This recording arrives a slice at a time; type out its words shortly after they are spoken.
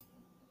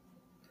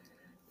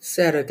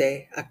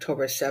Saturday,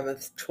 October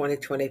 7th,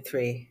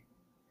 2023,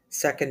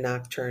 Second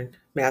Nocturn,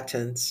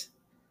 Matins,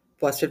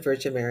 Blessed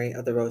Virgin Mary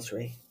of the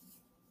Rosary.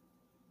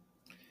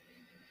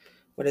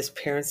 When his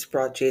parents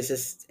brought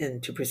Jesus in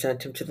to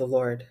present him to the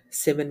Lord,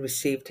 Simeon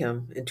received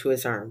him into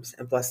his arms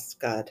and blessed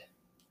God.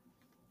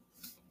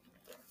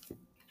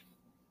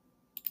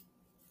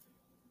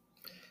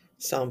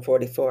 Psalm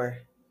 44.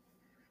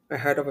 My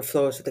heart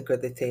overflows with a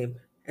goodly theme.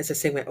 As I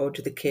sing my ode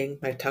to the King,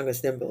 my tongue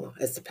is nimble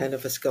as the pen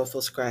of a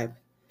skillful scribe.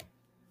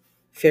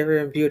 Fairer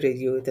in beauty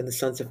you than the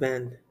sons of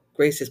men.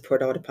 Grace is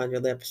poured out upon your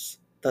lips.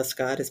 Thus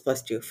God has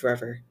blessed you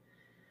forever.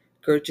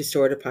 Gird your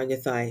sword upon your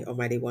thigh, O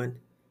mighty one,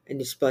 and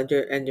your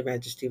splendor and your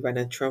majesty run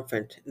on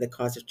triumphant in the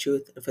cause of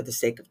truth and for the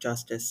sake of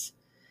justice.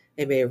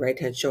 And may your right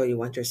hand show you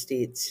wondrous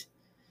deeds.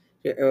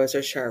 Your arrows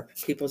are sharp,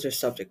 peoples are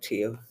subject to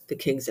you, the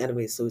king's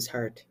enemies lose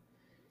heart.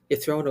 Your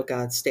throne, O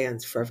God,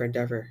 stands forever and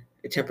ever.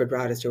 Your tempered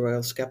rod is your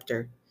royal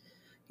scepter.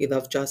 You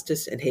love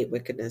justice and hate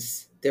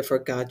wickedness. Therefore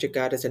God, your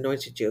God, has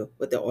anointed you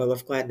with the oil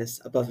of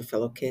gladness above your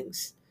fellow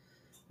kings.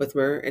 With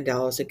myrrh and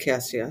aloes and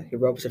cassia, your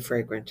robes are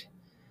fragrant.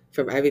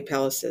 From ivy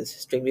palaces,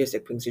 string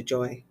music brings you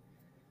joy.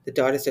 The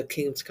daughters of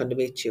kings come to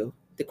meet you.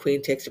 The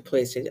queen takes her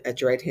place at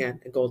your right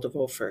hand in gold of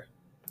Ophir.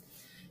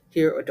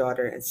 Hear, O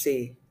daughter, and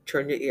see.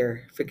 Turn your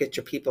ear. Forget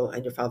your people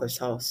and your father's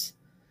house.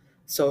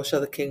 So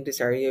shall the king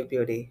desire your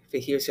beauty, for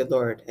he is your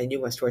Lord, and you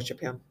must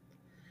worship him.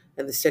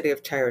 And the city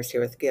of Tyre is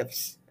here with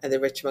gifts, and the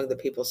rich among the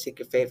people seek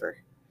your favor.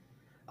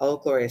 All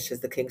glorious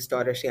as the king's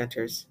daughter she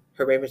enters.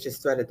 Her raiment is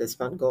threaded as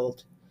spun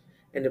gold,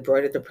 and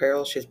embroidered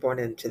apparel she is borne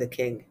in to the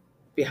king.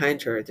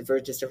 Behind her, the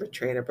virgins of her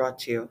train are brought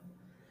to you.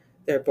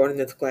 They are born in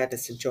with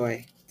gladness and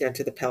joy. They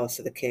enter the palace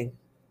of the king.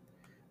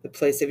 The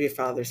place of your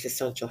fathers your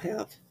son shall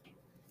have.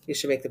 You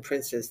shall make the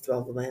princes through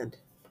all the land.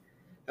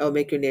 I will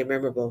make your name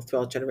memorable through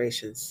all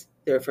generations.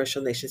 Therefore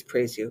shall nations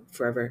praise you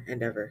forever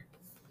and ever.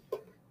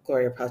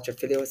 Gloria Patri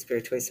Filio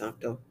Spiritui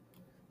Sancto.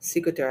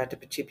 Sicut erat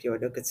principio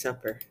et nunc et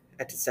semper,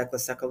 et in saecula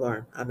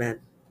saeculorum. Amen.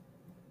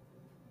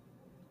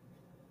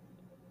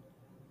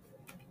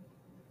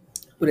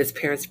 When his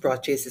parents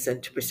brought Jesus in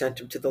to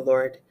present him to the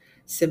Lord,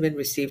 Simeon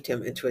received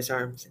him into his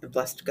arms and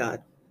blessed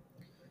God.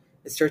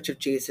 In search of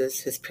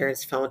Jesus, his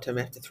parents found him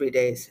after 3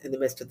 days in the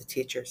midst of the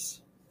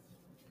teachers.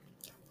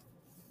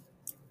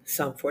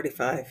 Psalm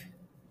 45.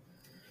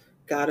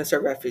 God is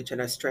our refuge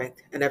and our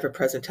strength, an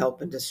ever-present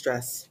help in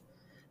distress.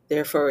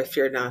 Therefore we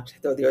fear not,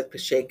 though the earth be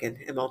shaken,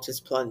 and mountains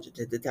plunge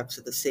into the depths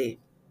of the sea,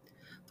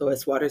 though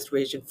its waters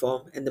rage and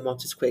foam, and the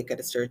mountains quake at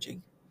its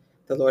surging.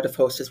 The Lord of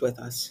hosts is with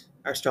us.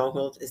 Our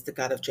stronghold is the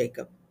God of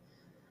Jacob.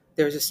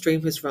 There is a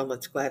stream whose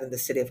runlets glad in the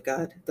city of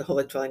God, the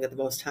holy dwelling of the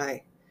Most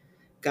High.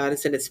 God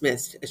is in its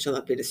midst, and shall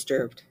not be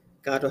disturbed.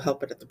 God will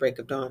help it at the break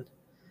of dawn.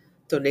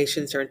 Though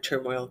nations are in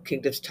turmoil,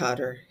 kingdoms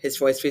totter, his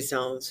voice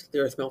resounds, the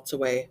earth melts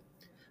away.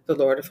 The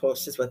Lord of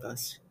hosts is with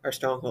us. Our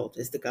stronghold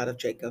is the God of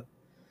Jacob.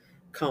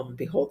 Come,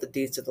 behold the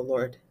deeds of the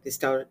Lord,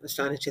 the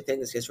astonishing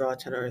things he has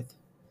wrought on earth.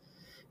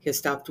 He has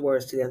stopped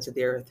wars to the ends of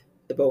the earth.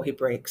 The bow he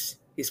breaks.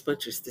 He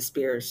splinters the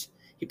spears.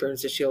 He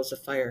burns the shields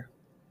of fire.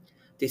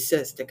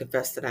 Desist and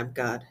confess that I am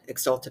God,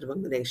 exalted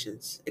among the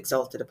nations,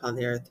 exalted upon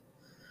the earth.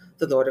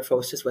 The Lord of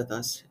hosts is with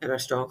us, and our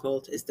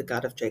stronghold is the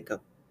God of Jacob.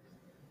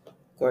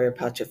 Gloria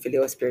Patri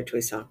Filio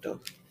Spiritui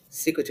Sancto.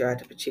 Sicut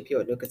erat principio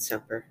et nunc et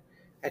semper,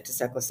 et in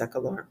saecula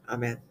saeculorum.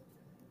 Amen.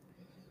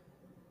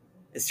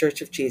 In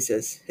search of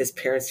Jesus, his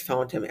parents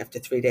found him after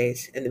 3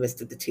 days in the midst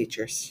of the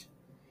teachers.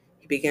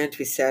 He began to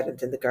be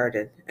saddened in the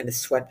garden, and his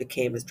sweat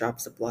became as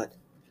drops of blood.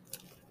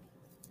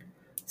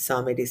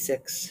 Psalm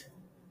 86.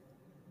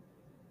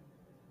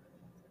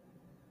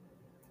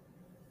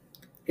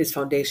 His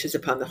foundation is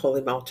upon the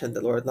holy mountain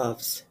the Lord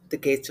loves, the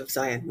gates of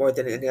Zion more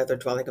than any other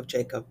dwelling of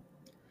Jacob.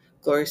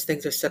 Glorious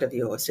things are said of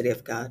you, O city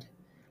of God.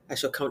 I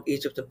shall count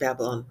Egypt and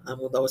Babylon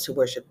among those who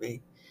worship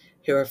me.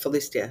 Here are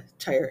Philistia,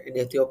 Tyre, and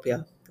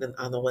Ethiopia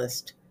on the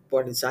list,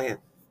 born in Zion.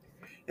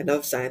 And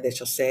of Zion they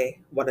shall say,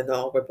 one and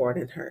all were born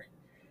in her.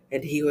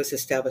 And he who has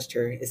established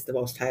her is the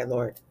Most High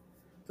Lord.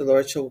 The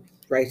Lord shall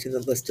write in the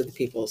list of the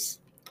peoples,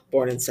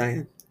 born in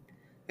Zion,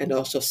 and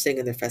all shall sing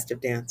in their festive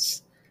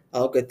dance.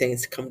 All good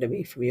things come to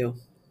me from you.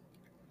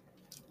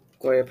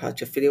 Gloria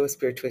Patri Filio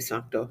Spiritui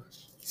Sancto.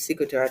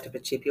 Sicut erat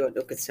principio et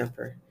nunc et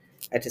semper,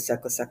 et in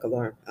saecula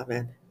saeculorum.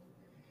 Amen.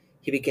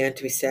 He began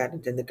to be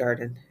saddened in the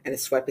garden, and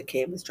his sweat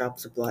became as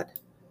drops of blood.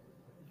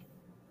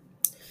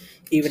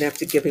 Even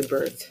after giving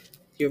birth,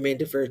 you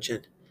remained a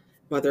virgin.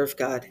 Mother of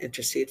God,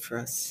 intercede for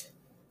us.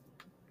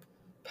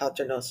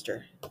 Pater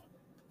Noster.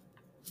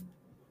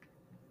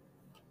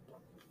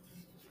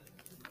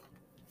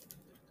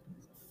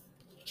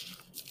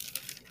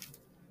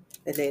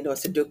 Ne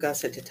nos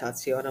inducas in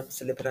tentationem,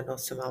 sed libera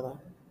nos a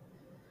malo.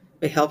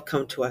 May help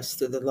come to us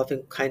through the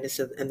loving kindness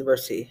and the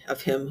mercy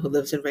of him who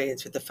lives and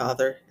reigns with the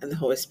Father and the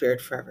Holy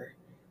Spirit forever.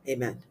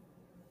 Amen.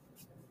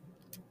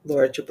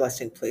 Lord, your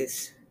blessing,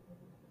 please.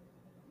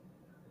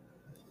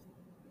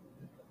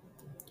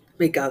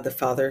 May God the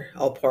Father,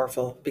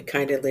 all-powerful, be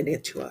kind and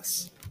lenient to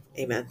us.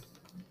 Amen.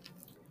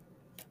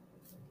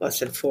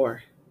 Lesson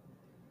 4.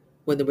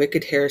 When the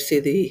wicked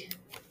heresy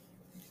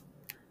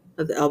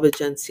of the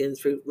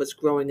Albigensians was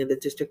growing in the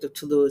district of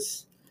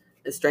Toulouse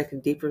and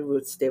striking deeper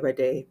roots day by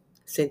day.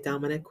 St.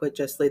 Dominic, who had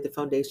just laid the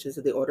foundations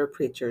of the order of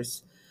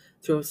preachers,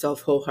 threw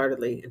himself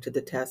wholeheartedly into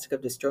the task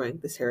of destroying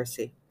this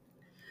heresy.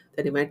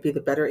 That he might be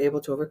the better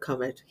able to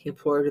overcome it, he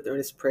implored with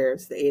earnest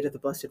prayers the aid of the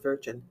Blessed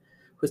Virgin,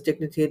 whose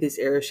dignity these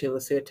errors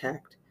shamelessly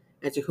attacked,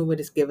 and to whom it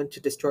is given to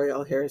destroy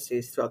all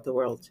heresies throughout the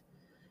world.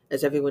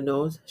 As everyone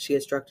knows, she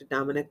instructed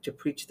Dominic to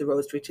preach the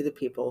Rosary to the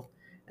people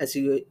as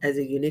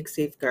a unique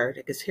safeguard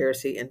against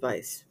heresy and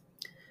vice,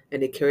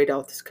 and he carried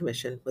out this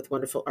commission with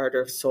wonderful ardor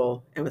of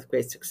soul and with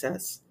great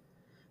success.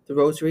 The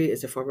Rosary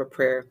is a form of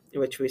prayer in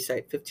which we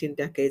recite 15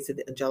 decades of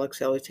the angelic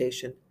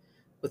salutation,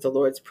 with the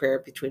Lord's Prayer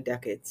between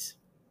decades.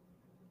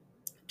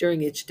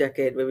 During each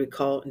decade, we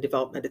recall and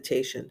develop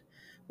meditation,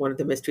 one of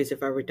the mysteries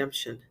of our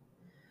redemption.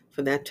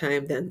 From that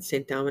time, then,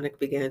 St. Dominic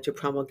began to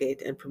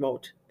promulgate and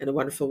promote, in a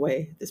wonderful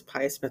way, this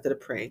pious method of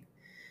praying,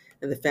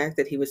 and the fact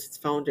that he was its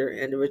founder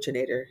and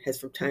originator has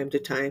from time to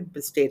time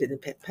been stated in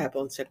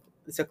papal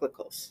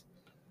encyclicals.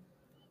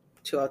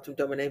 Tu autem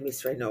Domine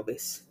miserae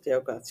nobis, Deo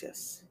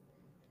gratias.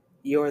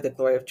 You are the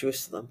glory of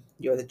Jerusalem.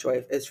 You are the joy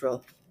of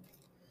Israel.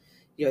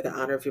 You are the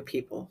honor of your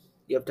people.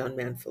 You have done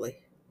manfully.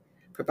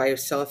 For by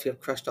yourself you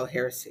have crushed all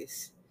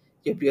heresies.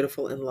 You are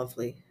beautiful and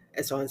lovely,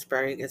 as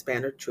awe-inspiring as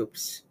bannered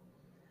troops.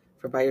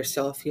 For by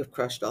yourself you have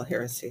crushed all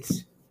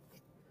heresies.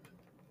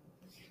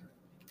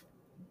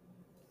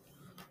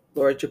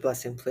 Lord, your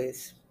blessing,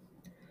 please.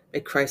 May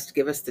Christ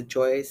give us the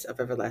joys of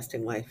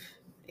everlasting life.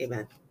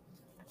 Amen.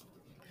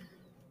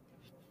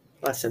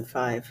 Lesson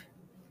 5.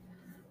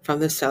 From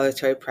this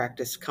salutary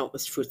practice,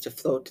 countless fruits have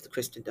flowed to the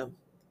Christendom.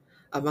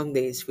 Among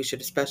these, we should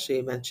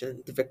especially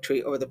mention the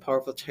victory over the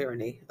powerful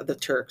tyranny of the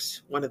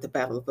Turks won at the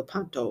Battle of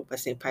Lepanto by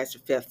St. Pius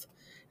V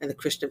and the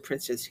Christian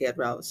princes he had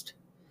roused.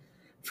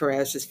 For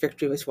as this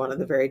victory was won on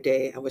the very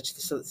day on which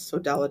the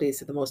sodalities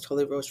of the Most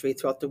Holy Rosary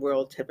throughout the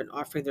world had been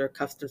offering their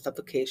accustomed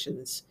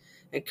supplications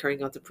and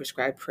carrying out the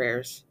prescribed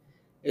prayers,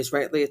 it is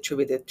rightly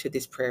attributed to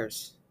these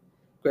prayers.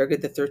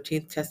 Gregory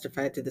XIII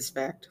testified to this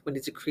fact when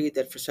he decreed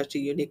that for such a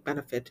unique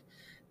benefit,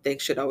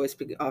 thanks should always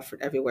be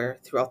offered everywhere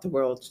throughout the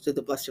world to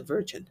the Blessed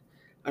Virgin,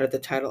 under the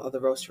title of the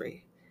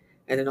Rosary.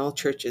 And in all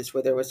churches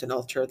where there was an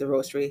altar of the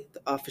Rosary,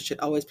 the office should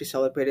always be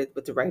celebrated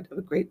with the rite of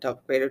a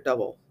greater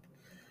double.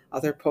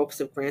 Other popes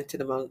have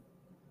granted among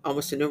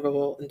almost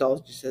innumerable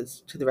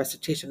indulgences to the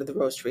recitation of the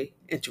Rosary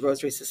and to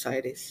Rosary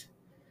societies.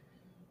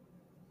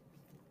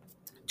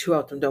 Tu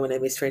autem Domine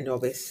miserae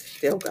nobis,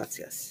 Deo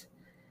gratias.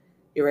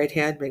 Your right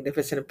hand,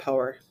 magnificent in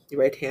power,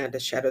 your right hand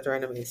has shattered their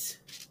enemies.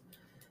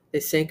 They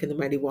sank in the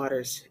mighty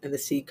waters, and the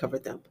sea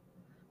covered them.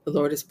 The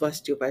Lord has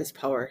blessed you by his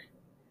power,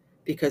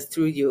 because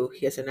through you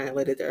he has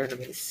annihilated their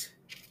enemies.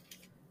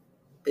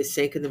 They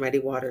sank in the mighty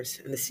waters,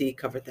 and the sea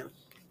covered them.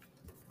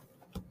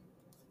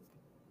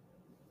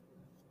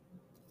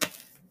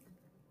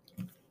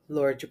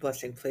 Lord, your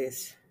blessing,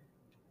 please.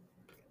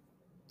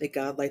 May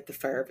God light the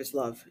fire of his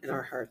love in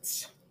our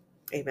hearts.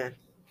 Amen.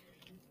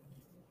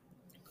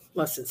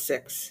 Lesson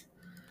 6.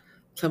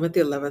 Clement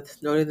XI,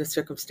 noting the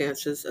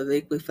circumstances of the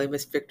equally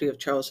famous victory of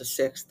Charles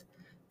VI,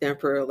 the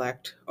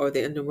Emperor-elect, over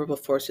the innumerable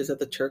forces of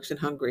the Turks in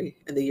Hungary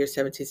in the year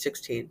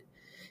 1716,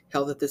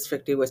 held that this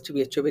victory was to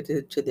be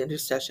attributed to the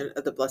intercession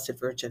of the Blessed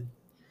Virgin.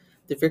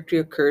 The victory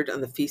occurred on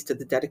the feast of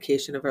the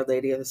dedication of Our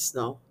Lady of the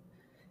Snow,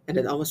 and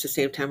at almost the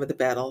same time of the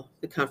battle,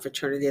 the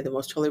Confraternity of the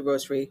Most Holy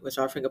Rosary was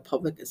offering a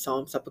public and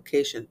solemn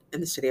supplication in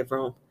the city of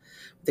Rome,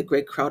 with a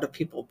great crowd of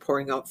people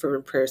pouring out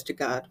fervent prayers to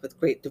God with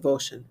great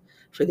devotion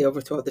for the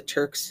overthrow of the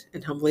Turks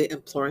and humbly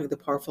imploring the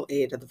powerful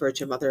aid of the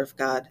Virgin Mother of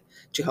God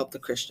to help the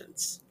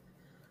Christians.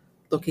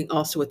 Looking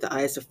also with the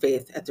eyes of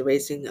faith at the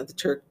raising of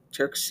the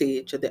Turks'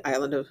 siege of the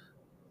island of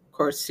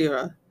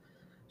Corcyra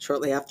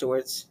shortly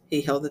afterwards,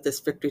 he held that this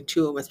victory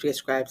too must be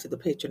ascribed to the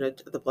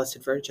patronage of the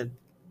Blessed Virgin.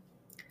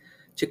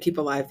 To keep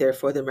alive,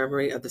 therefore, the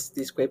memory of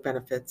these great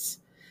benefits,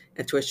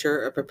 and to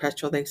assure a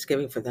perpetual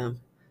thanksgiving for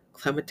them,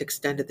 Clement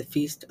extended the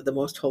feast of the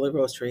Most Holy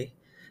Rosary,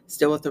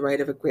 still with the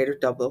rite of a greater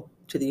double,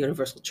 to the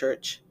universal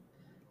Church.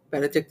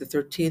 Benedict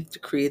XIII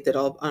decreed that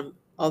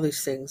all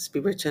these things be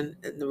written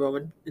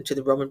into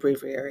the Roman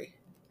Breviary.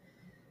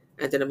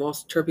 And in a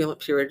most turbulent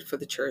period for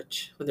the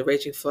Church, when the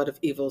raging flood of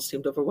evil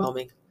seemed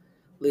overwhelming,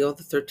 Leo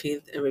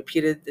XIII, in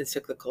repeated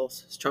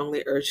encyclicals,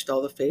 strongly urged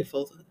all the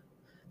faithful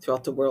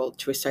throughout the world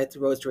to recite the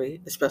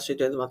Rosary, especially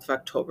during the month of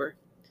October,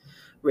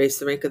 raised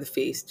the rank of the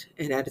feast,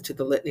 and added to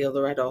the Litany of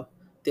Loreto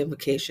the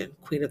invocation,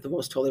 Queen of the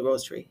Most Holy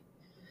Rosary.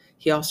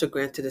 He also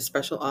granted a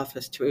special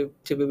office to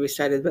be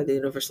recited by the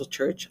Universal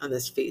Church on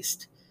this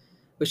feast.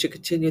 We should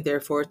continue,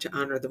 therefore, to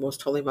honor the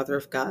Most Holy Mother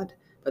of God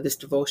by this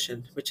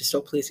devotion, which is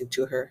so pleasing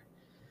to her,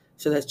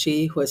 so that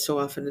she, who has so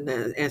often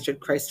answered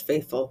Christ's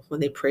faithful when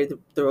they prayed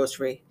the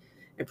Rosary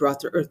and brought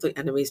their earthly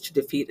enemies to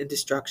defeat and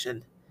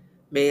destruction,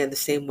 may in the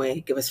same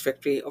way give us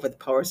victory over the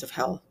powers of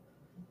hell.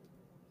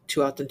 Tu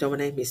autem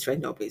Domine miserae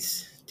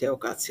nobis, Deo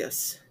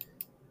gratias.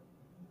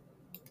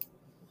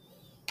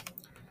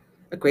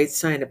 A great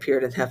sign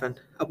appeared in heaven,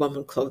 a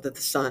woman clothed in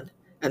the sun,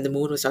 and the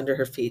moon was under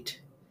her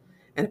feet,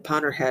 and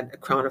upon her head a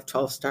crown of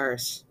 12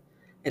 stars.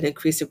 An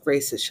increase of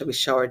graces shall be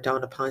showered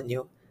down upon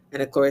you,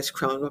 and a glorious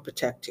crown will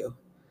protect you.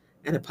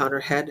 And upon her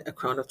head a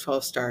crown of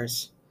 12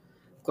 stars.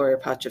 Gloria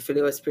Patri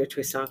Filio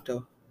Spiritui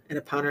Sancto. And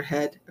upon her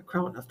head a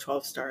crown of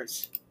 12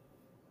 stars.